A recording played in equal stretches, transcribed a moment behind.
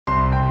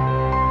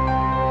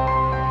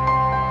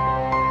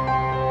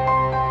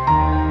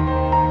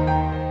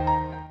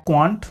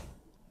quant,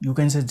 you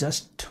can say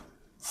just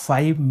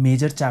 5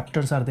 major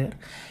chapters are there.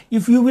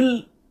 If you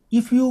will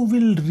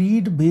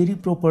read very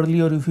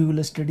properly, or if you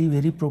will study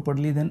very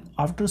properly, then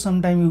after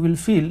some time you will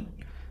feel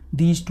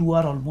these two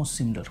are almost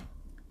similar.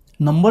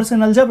 Numbers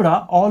and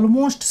algebra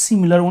almost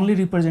similar, only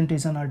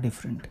representation are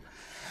different.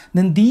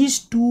 Then these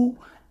two,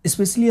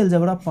 especially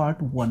algebra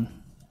part 1,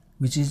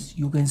 which is,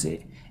 you can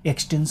say,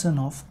 extension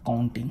of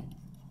counting.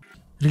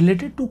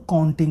 Related to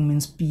counting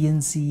means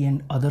PNC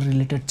and other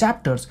related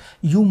chapters,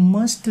 you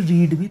must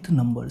read with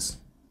numbers.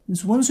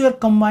 Means once you are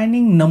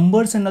combining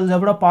numbers and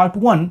algebra part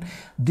 1,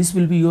 this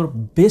will be your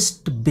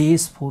best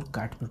base for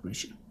CAT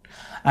preparation.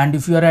 And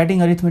if you are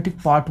adding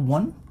arithmetic part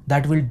 1,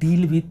 that will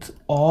deal with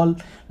all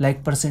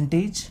like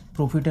percentage,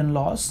 profit and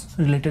loss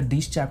related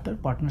these chapter,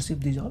 partnership,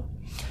 these all,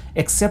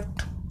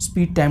 except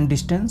speed, time,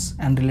 distance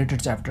and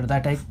related chapter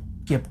that I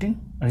kept in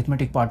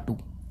arithmetic part 2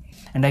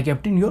 and I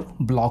kept in your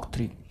block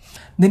 3.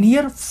 Then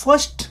here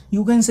first,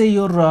 you can say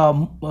your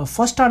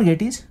first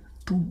target is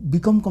to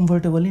become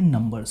comfortable in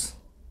numbers.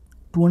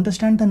 To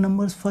understand the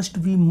numbers, first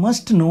we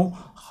must know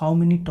how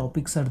many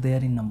topics are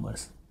there in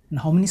numbers and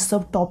how many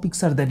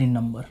subtopics are there in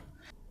number.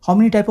 How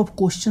many type of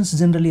questions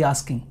generally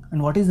asking,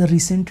 and what is the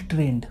recent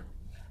trend.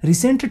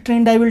 Recent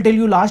trend, I will tell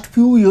you, last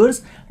few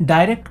years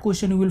direct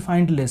question you will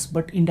find less,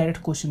 but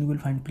indirect question you will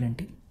find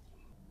plenty.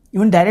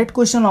 Even direct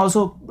question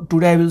also,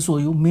 today I will show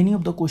you many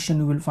of the question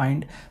you will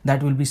find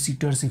that will be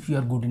sitters if you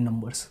are good in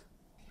numbers.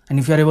 And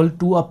if you are able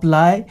to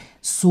apply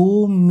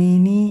so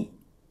many,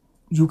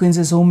 you can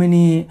say so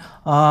many,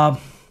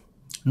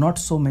 not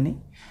so many,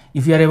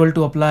 if you are able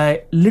to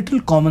apply little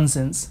common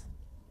sense,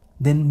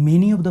 then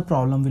many of the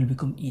problem will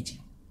become easy.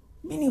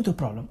 Many of the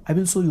problem I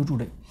will show you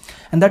today,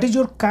 and that is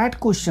your CAT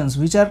questions,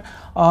 which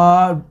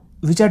are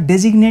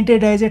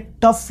designated as a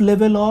tough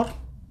level, or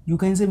you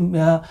can say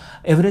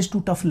average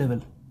to tough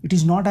level. It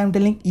is not, I am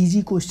telling,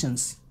 easy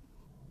questions.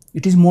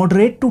 It is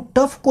moderate to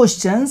tough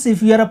questions.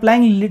 If you are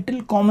applying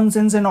little common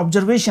sense and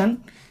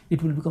observation,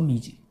 it will become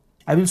easy.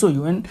 I will show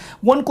you. And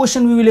one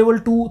question we will able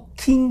to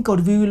think, or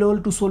we will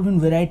able to solve in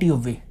variety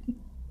of way,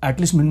 at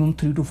least minimum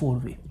 3 to 4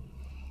 way.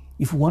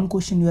 If one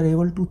question you are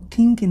able to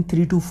think in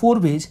 3 to 4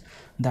 ways,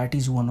 that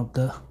is one of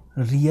the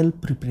real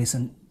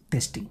preparation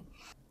testing.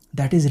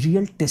 That is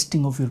real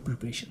testing of your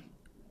preparation.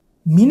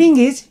 Meaning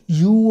is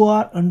you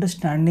are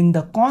understanding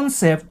the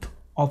concept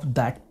of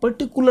that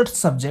particular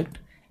subject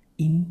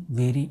in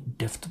very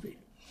depth way.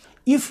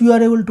 If you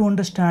are able to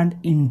understand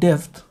in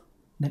depth,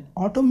 then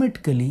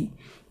automatically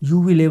you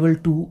will able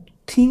to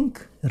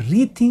think,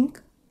 rethink,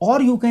 or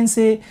you can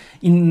say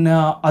in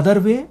other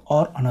way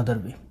or another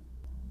way.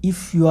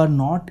 If you are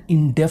not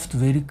in depth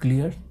very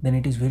clear, then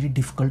it is very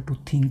difficult to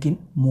think in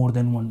more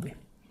than one way.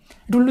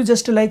 It will be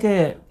just like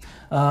a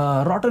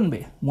rotten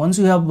way. Once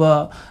you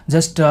have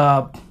just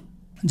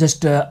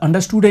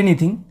understood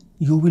anything,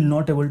 you will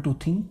not able to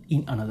think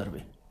in another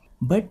way.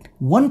 But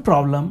one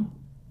problem,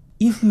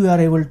 if you are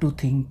able to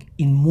think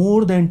in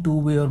more than 2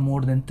 way or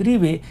more than 3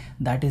 way,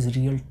 that is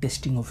real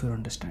testing of your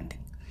understanding.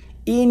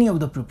 Any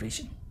of the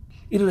preparation,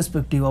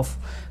 irrespective of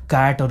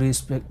CAT or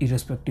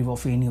irrespective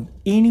of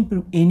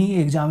any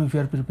exam, if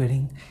you are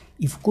preparing,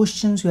 if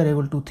questions you are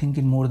able to think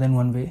in more than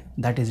one way,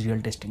 that is real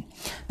testing.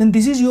 Then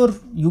this is your,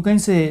 you can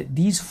say,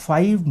 these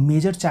 5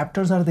 major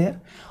chapters are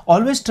there.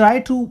 Always try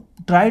to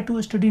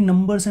study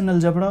numbers and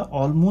algebra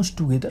almost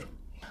together,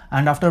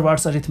 and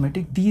afterwards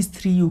arithmetic. These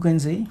 3 you can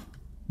say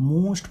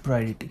most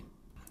priority.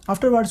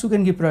 Afterwards you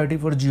can give priority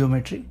for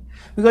geometry,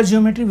 because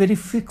geometry very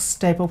fixed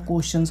type of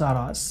questions are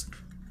asked.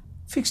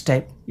 Fixed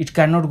type, it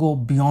cannot go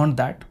beyond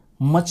that.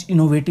 Much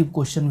innovative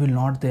question will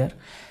not there.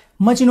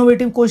 Much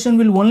innovative question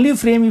will only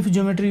frame if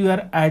geometry you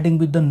are adding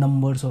with the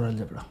numbers or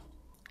algebra.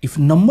 If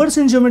numbers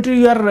and geometry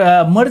you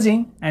are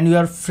merging and you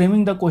are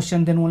framing the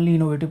question, then only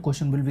innovative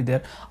question will be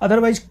there.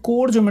 Otherwise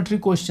core geometry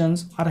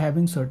questions are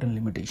having certain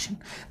limitation.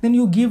 Then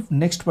you give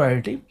next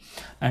priority,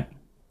 and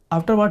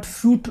afterward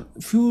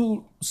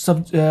few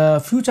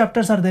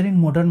chapters are there in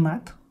modern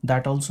math.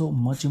 That also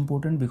much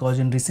important, because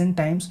in recent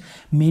times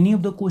many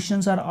of the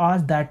questions are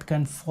asked that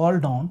can fall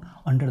down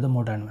under the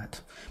modern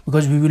math,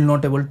 because we will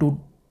not able to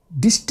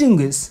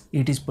distinguish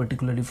it is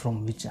particularly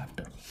from which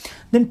chapter.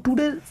 Then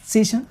today's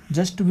session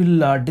just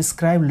will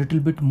describe little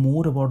bit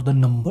more about the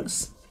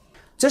numbers.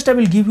 Just I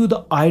will give you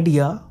the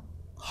idea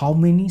how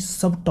many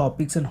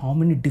subtopics and how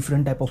many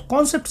different type of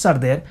concepts are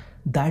there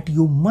that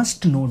you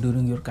must know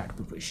during your CAT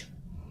preparation.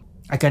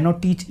 I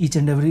cannot teach each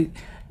and every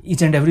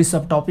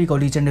subtopic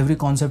or each and every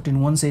concept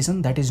in one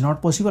session. That is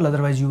not possible,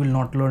 otherwise you will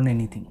not learn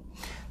anything.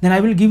 Then I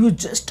will give you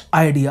just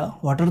idea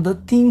what are the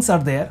things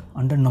are there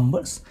under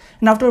numbers,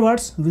 and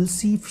afterwards we'll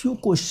see few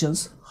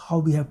questions how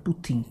we have to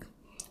think.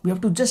 We have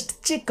to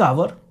just check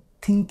our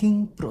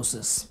thinking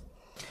process,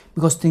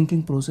 because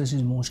thinking process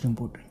is most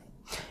important.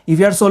 If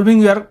you are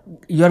solving,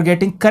 you are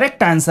getting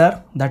correct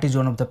answer, that is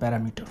one of the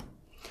parameter.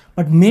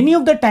 But many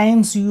of the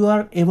times you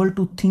are able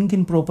to think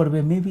in proper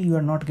way, maybe you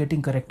are not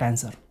getting correct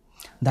answer.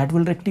 That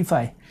will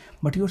rectify,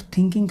 but your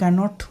thinking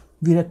cannot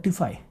be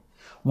rectified.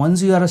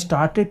 Once you are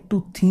started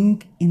to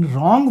think in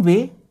wrong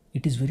way,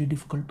 it is very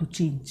difficult to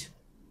change.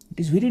 It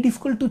is very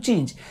difficult to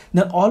change.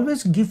 Then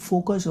always give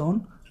focus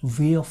on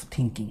way of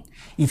thinking.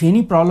 If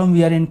any problem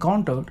we are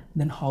encountered,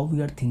 then how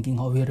we are thinking,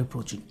 how we are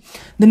approaching.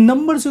 The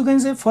numbers, you can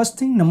say first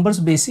thing, numbers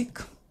basic,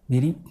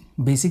 very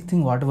basic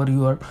thing, whatever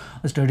you are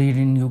studied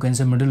in, you can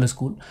say middle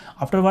school.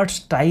 Afterwards,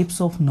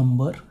 types of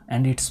number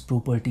and its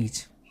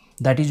properties.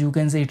 That is, you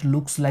can say it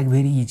looks like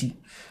very easy,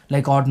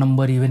 like odd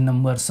number, even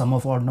number, sum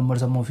of odd number,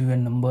 sum of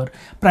even number,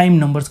 prime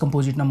numbers,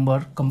 composite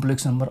number,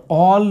 complex number,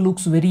 all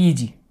looks very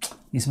easy.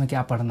 इसमें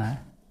क्या पढ़ना है?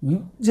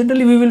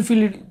 Generally we will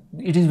feel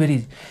it is very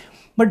easy.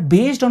 But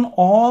based on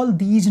all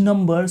these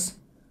numbers,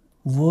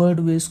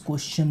 word-based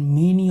question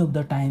many of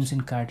the times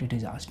in CAT it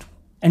is asked.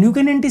 And you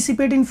can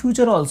anticipate in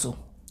future also.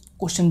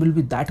 Question will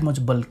be that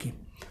much bulky.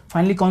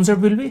 Finally,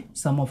 concept will be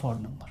sum of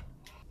odd number.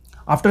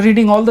 After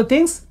reading all the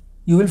things,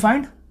 you will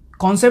find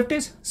concept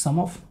is sum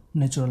of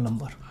natural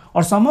number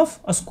or sum of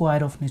a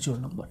square of natural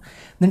number.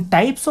 Then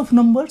types of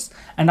numbers,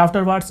 and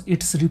afterwards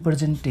its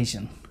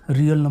representation,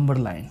 real number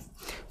line.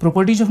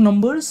 Properties of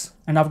numbers,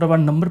 and afterward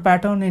number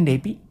pattern and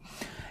AP.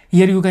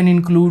 Here you can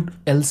include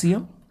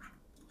LCM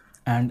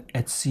and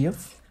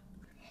HCF,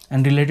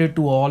 and related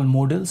to all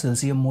models,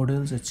 LCM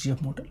models,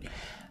 HCF model.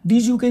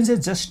 These you can say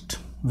just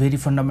very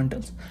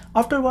fundamentals.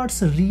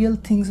 Afterwards, real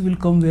things will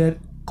come where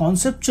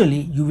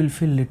conceptually you will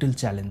feel little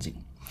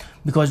challenging,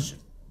 because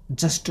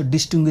just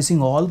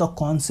distinguishing all the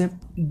concept,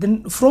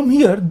 then from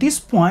here, this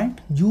point,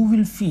 you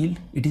will feel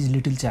it is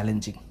little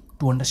challenging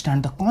to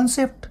understand the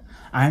concept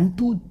and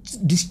to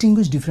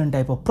distinguish different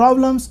type of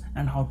problems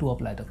and how to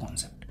apply the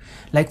concept.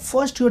 Like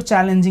first, your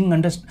challenging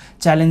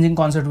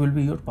concept will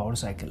be your power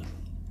cycle,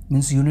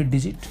 means unit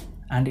digit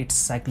and its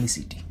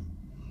cyclicity.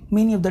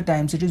 Many of the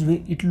times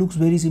it looks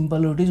very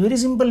simple, or it is very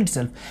simple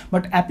itself,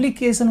 but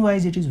application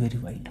wise it is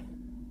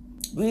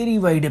very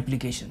wide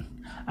application,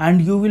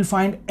 and you will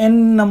find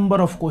n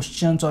number of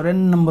questions or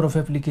n number of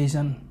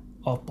application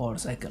of power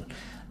cycle.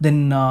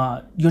 Then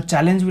your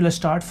challenge will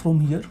start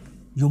from here.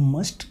 You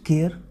must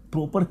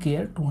proper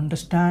care to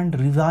understand,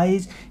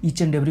 revise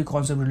each and every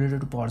concept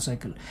related to power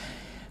cycle.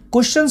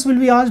 Questions will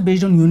be asked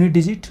based on unit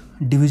digit,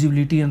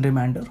 divisibility and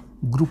remainder,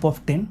 group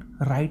of 10,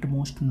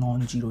 rightmost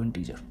non-zero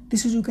integer.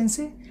 This is, you can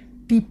say,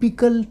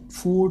 typical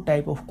 4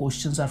 type of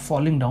questions are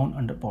falling down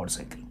under power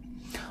cycle.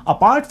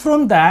 Apart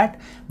from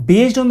that,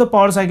 based on the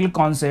power cycle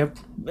concept,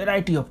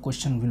 variety of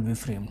question will be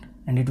framed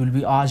and it will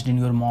be asked in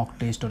your mock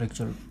test or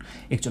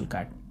actual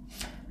CAT.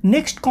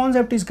 Next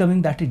concept is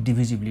coming, that is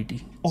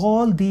divisibility.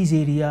 All these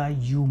area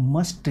you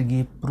must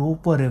give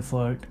proper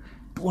effort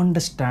to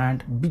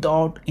understand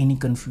without any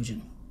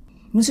confusion.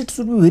 Means it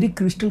should be very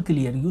crystal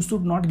clear. You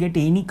should not get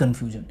any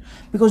confusion,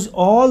 because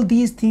all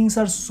these things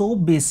are so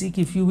basic.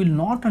 If you will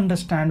not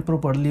understand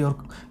properly or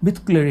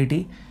with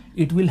clarity,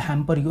 it will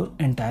hamper your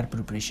entire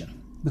preparation,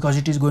 because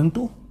it is going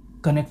to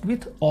connect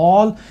with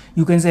all,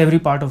 you can say, every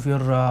part of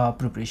your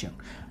preparation.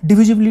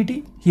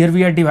 Divisibility, here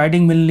we are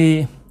dividing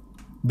mainly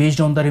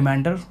based on the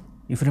remainder.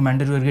 If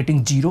remainder you are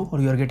getting 0,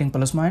 or you are getting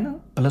plus 1,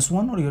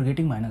 or you are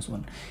getting minus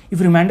 1.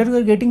 If remainder you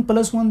are getting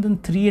plus 1, then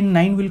 3 and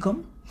 9 will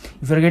come.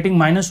 If you are getting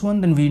minus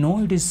 1, then we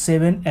know it is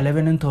 7,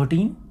 11 and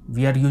 13.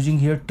 We are using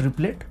here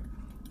triplet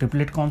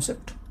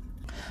concept.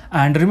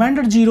 And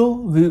remainder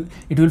 0,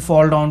 it will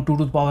fall down 2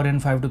 to the power n,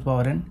 5 to the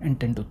power n and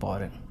 10 to the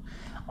power n.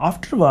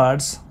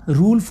 Afterwards,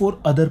 rule for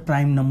other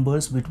prime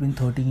numbers between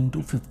 13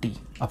 to 50.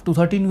 Up to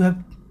 13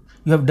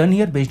 you have done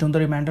here based on the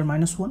remainder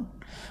minus 1.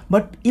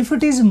 But if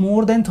it is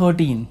more than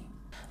 13,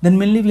 then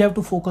mainly we have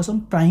to focus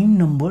on prime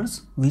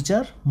numbers which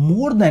are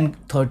more than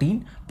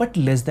 13 but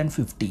less than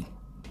 50.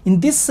 In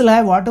this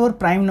slide, whatever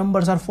prime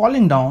numbers are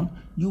falling down,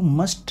 you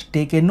must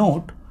take a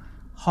note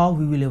how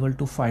we will able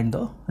to find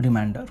the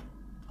remainder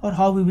or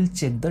how we will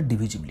check the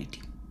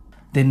divisibility.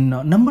 Then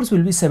numbers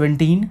will be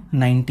 17,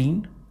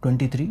 19,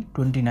 23,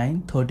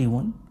 29,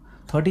 31,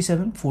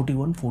 37,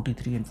 41,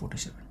 43 and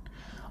 47.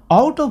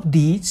 Out of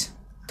these,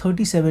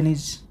 37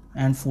 is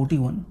and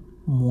 41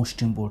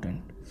 most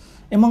important.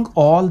 Among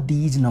all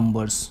these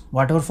numbers,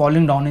 whatever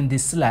falling down in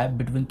this slab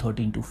between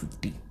 13 to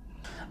 50.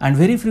 And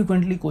very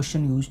frequently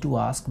question used to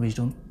ask based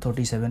on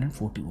 37 and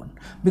 41,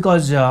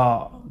 because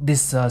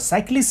this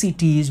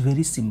cyclicity is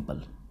very simple.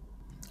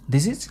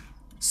 This is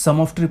sum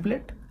of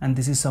triplet and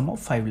this is sum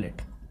of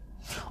fivelet.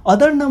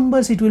 Other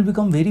numbers, it will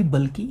become very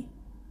bulky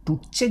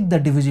to check the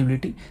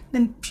divisibility.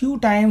 Then few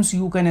times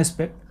you can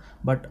expect,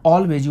 but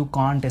always you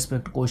can't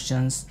expect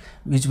questions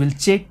which will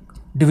check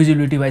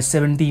divisibility by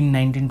 17,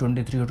 19,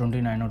 23 or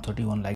 29 or 31 like